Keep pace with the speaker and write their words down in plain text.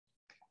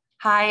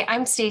Hi,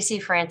 I'm Stacy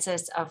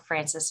Francis of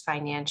Francis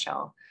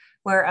Financial.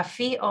 We're a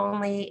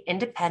fee-only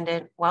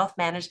independent wealth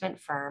management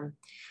firm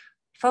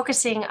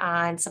focusing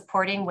on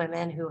supporting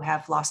women who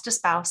have lost a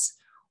spouse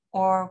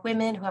or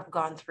women who have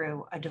gone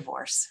through a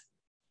divorce.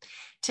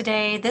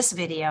 Today, this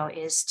video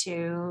is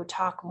to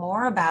talk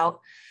more about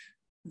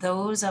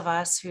those of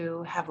us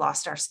who have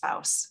lost our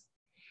spouse.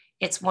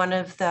 It's one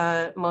of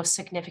the most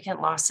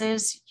significant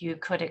losses you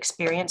could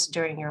experience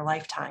during your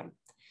lifetime.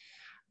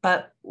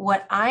 But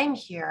what I'm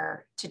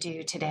here to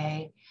do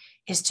today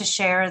is to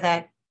share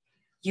that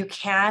you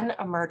can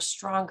emerge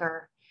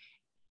stronger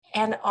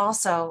and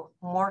also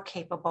more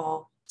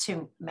capable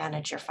to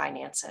manage your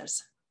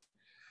finances.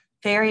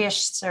 Various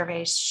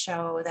surveys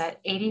show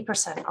that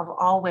 80% of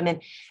all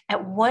women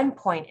at one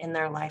point in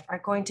their life are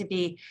going to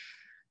be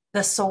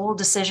the sole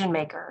decision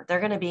maker. They're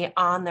going to be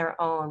on their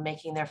own,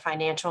 making their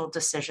financial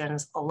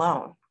decisions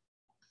alone.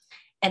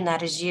 And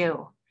that is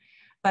you.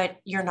 But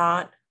you're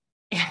not.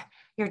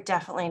 You're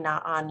definitely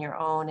not on your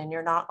own, and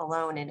you're not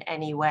alone in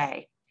any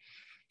way.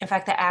 In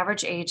fact, the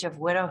average age of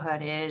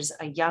widowhood is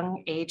a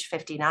young age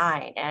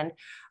 59, and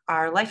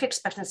our life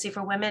expectancy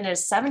for women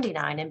is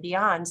 79 and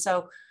beyond.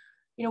 So,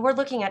 we're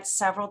looking at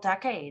several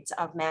decades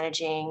of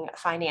managing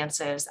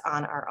finances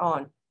on our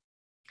own.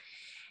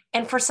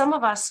 And for some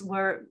of us,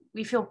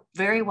 we feel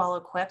very well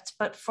equipped,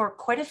 but for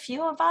quite a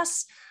few of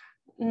us,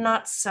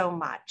 not so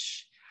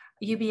much.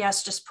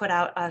 UBS just put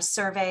out a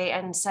survey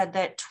and said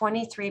that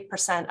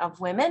 23% of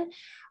women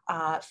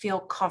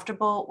feel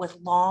comfortable with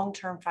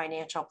long-term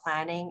financial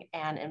planning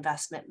and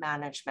investment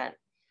management.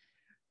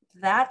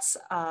 That's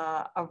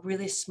a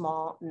really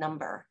small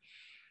number.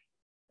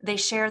 They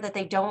share that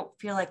they don't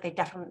feel like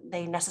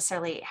they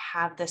necessarily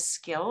have the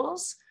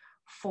skills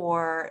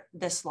for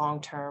this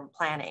long-term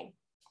planning.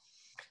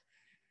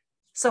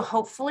 So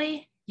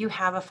hopefully you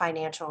have a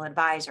financial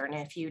advisor. And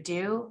if you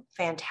do,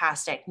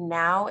 fantastic.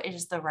 Now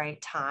is the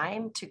right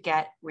time to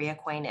get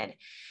reacquainted,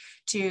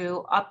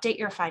 to update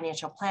your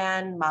financial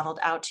plan modeled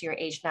out to your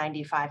age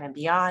 95 and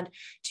beyond,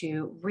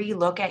 to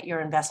relook at your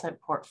investment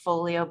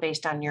portfolio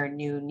based on your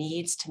new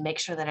needs to make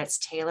sure that it's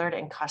tailored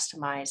and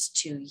customized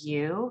to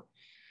you.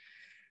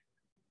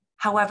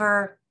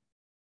 However,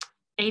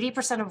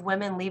 80% of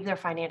women leave their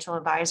financial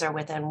advisor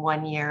within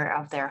 1 year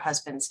of their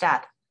husband's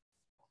death.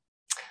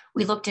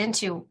 We looked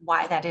into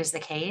why that is the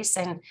case,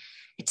 and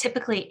it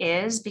typically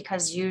is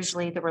because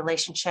usually the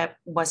relationship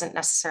wasn't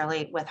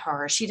necessarily with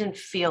her. She didn't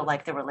feel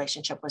like the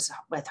relationship was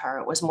with her.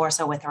 It was more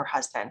so with her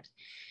husband.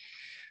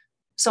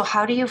 So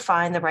how do you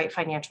find the right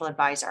financial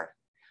advisor?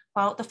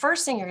 Well, the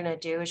first thing you're going to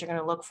do is you're going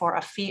to look for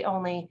a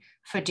fee-only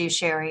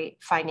fiduciary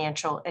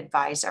financial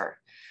advisor.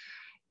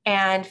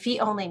 And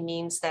fee-only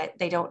means that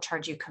they don't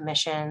charge you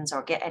commissions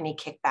or get any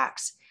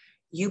kickbacks.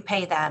 You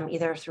pay them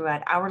either through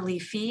an hourly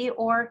fee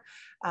or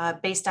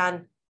based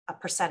on a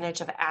percentage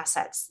of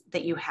assets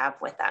that you have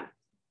with them.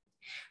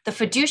 The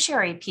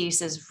fiduciary piece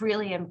is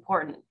really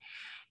important.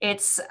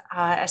 It's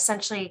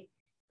essentially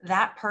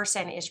that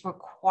person is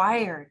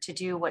required to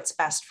do what's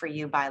best for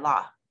you by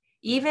law,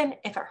 even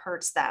if it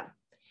hurts them.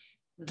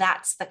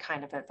 That's the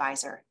kind of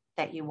advisor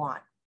that you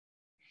want.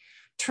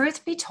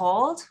 Truth be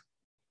told,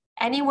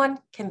 anyone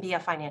can be a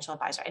financial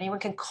advisor. Anyone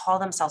can call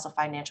themselves a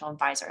financial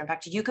advisor. In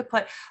fact, you could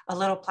put a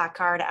little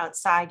placard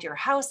outside your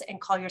house and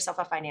call yourself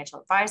a financial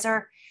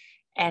advisor,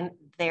 and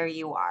there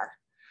you are.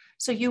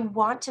 So you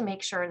want to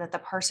make sure that the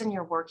person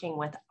you're working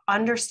with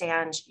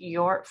understands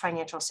your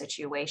financial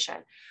situation,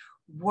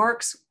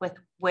 works with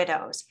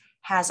widows,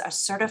 has a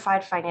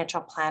certified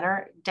financial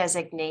planner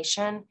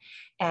designation,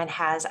 and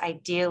has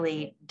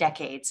ideally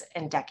decades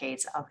and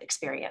decades of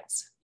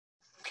experience.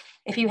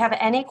 If you have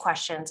any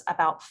questions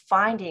about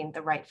finding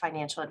the right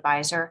financial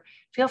advisor,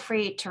 feel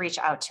free to reach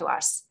out to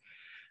us.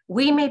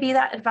 We may be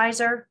that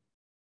advisor,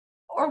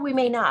 or we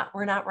may not.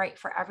 We're not right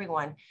for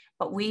everyone,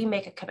 but we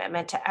make a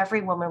commitment to every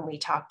woman we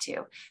talk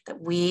to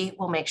that we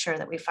will make sure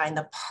that we find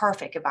the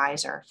perfect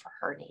advisor for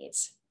her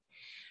needs.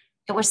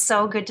 It was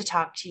so good to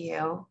talk to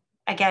you.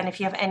 Again, if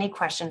you have any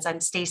questions,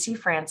 I'm Stacy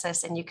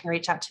Francis, and you can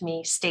reach out to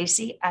me,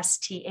 Stacy,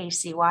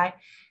 STACY,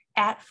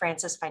 at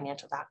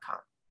francisfinancial.com.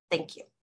 Thank you.